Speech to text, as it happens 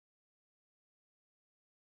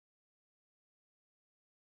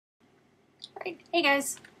Right. Hey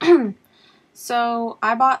guys. So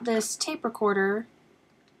I bought this tape recorder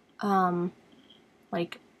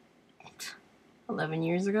like 11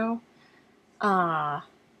 years ago. It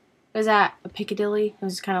was at a Piccadilly. It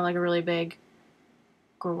was kind of like a really big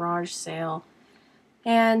garage sale.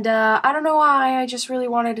 And I don't know why, I just really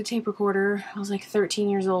wanted a tape recorder. I was like 13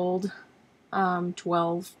 years old,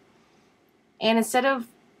 12. And instead of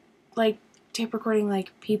like tape recording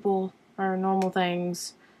like people or normal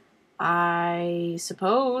things, I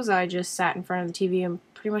suppose I just sat in front of the TV and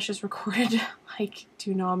pretty much just recorded like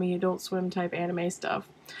Toonami, Adult Swim type anime stuff.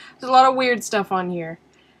 There's a lot of weird stuff on here.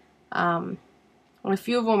 And a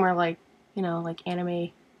few of them are like, you know, like anime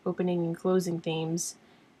opening and closing themes.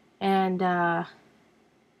 And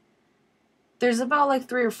there's about like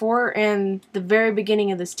 3 or 4, and the very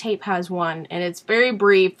beginning of this tape has one, and it's very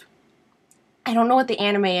brief. I don't know what the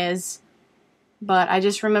anime is, but I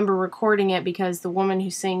just remember recording it because the woman who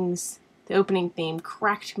sings the opening theme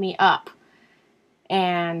cracked me up.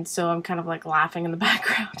 And so I'm kind of like laughing in the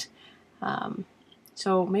background.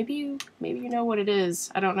 So maybe you know what it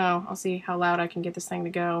is. I don't know. I'll see how loud I can get this thing to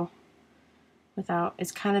go without.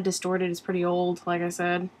 It's kind of distorted. It's pretty old, like I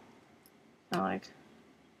said. Come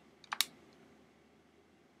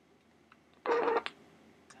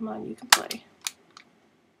on, you can play.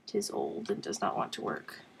 'Tis old and does not want to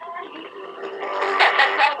work.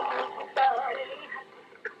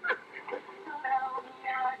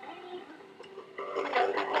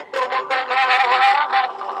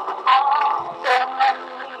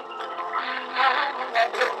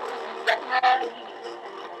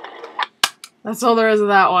 That's all there is of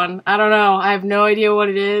that one. I don't know. I have no idea what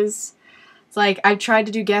it is. It's like I've tried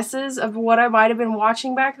to do guesses of what I might have been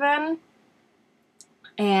watching back then,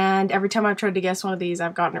 and every time I've tried to guess one of these,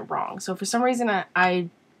 I've gotten it wrong. So for some reason, I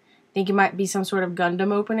think it might be some sort of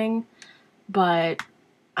Gundam opening, but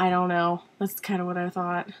I don't know. That's kind of what I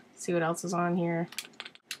thought. Let's see what else is on here.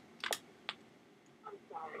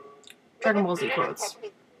 Dragon Ball Z quotes.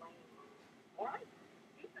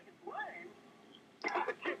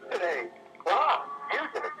 Wow,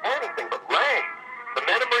 Houston is anything but rain. The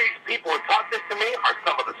memories people who taught this to me are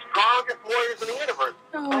some of the strongest warriors in the universe.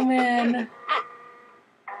 Oh, man.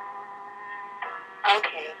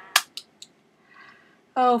 Okay.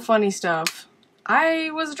 Oh, funny stuff. I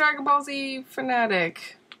was a Dragon Ball Z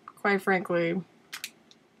fanatic, quite frankly.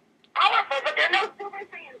 Powerful, but there are no Super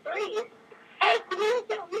Saiyan 3.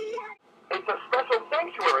 It's a special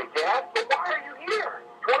sanctuary, Dad. So why are you here?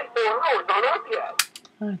 24 hours aren't up yet.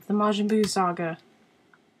 It's the Majin Buu saga.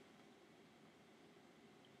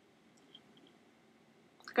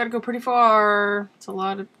 Gotta go pretty far. It's a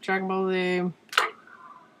lot of Dragon Ball Z.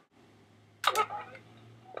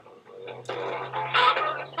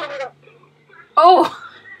 Oh!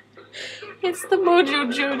 It's the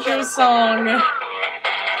Mojo Jojo song.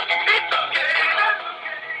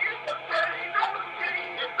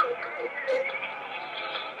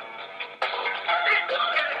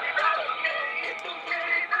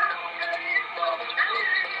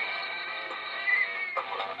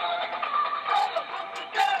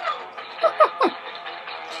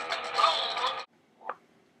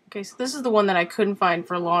 Okay, so this is the one that I couldn't find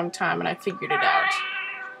for a long time, and I figured it out.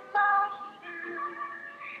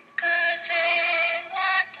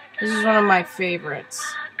 This is one of my favorites.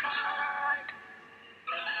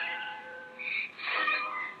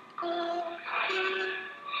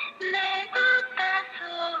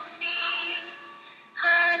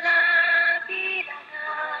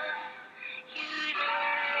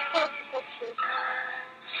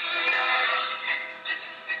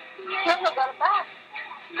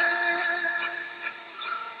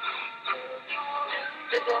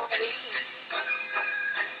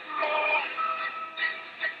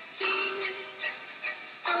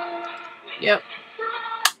 Yep.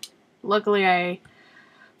 Luckily,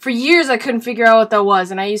 for years I couldn't figure out what that was,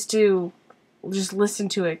 and I used to just listen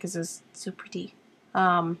to it because it was so pretty.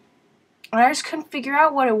 And I just couldn't figure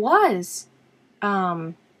out what it was.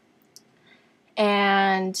 And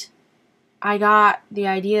I got the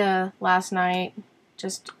idea last night,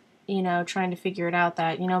 just, you know, trying to figure it out,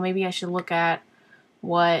 that, you know, maybe I should look at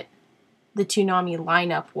what the Toonami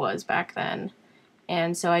lineup was back then.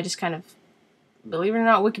 And so I just kind of, believe it or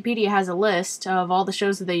not, Wikipedia has a list of all the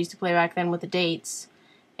shows that they used to play back then with the dates.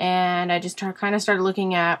 And I just kind of started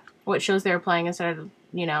looking at what shows they were playing instead of,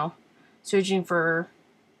 you know, searching for,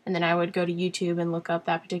 and then I would go to YouTube and look up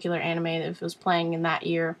that particular anime that was playing in that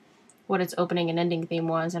year, what its opening and ending theme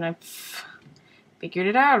was, and I figured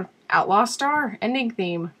it out. Outlaw Star, ending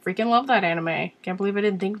theme. Freaking love that anime. Can't believe I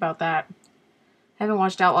didn't think about that. I haven't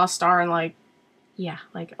watched Outlaw Star in like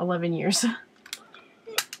 11 years.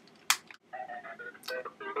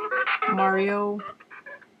 Mario.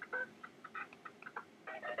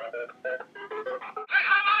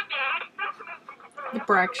 The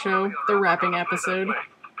Brack Show, the rapping episode.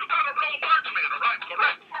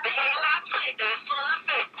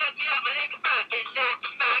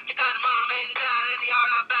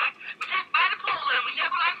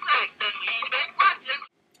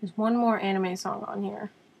 There's one more anime song on here.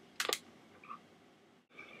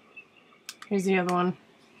 Here's the other one.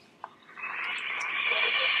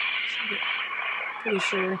 Pretty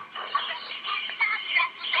sure.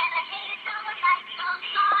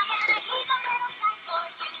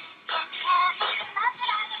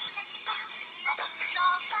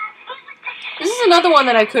 This is another one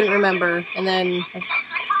that I couldn't remember, and then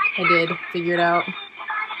I did figure it out.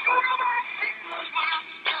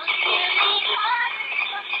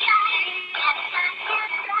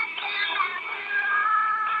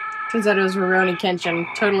 Turns out it was Rurouni Kenshin.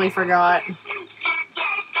 Totally forgot.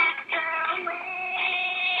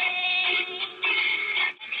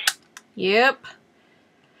 Yep.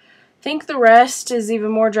 Think the rest is even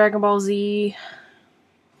more Dragon Ball Z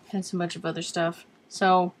and so much of other stuff.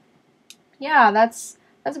 So, yeah, that's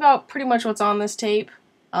about pretty much what's on this tape.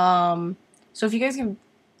 So if you guys can,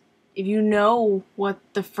 if you know what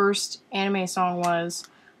the first anime song was,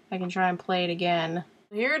 I can try and play it again.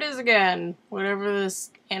 Here it is again, whatever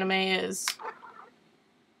this anime is.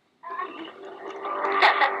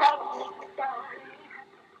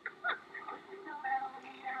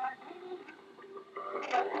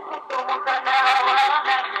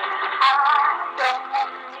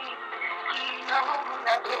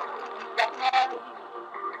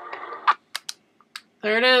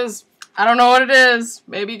 There it is. I don't know what it is.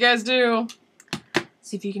 Maybe you guys do.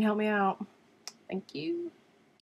 See if you can help me out. Thank you.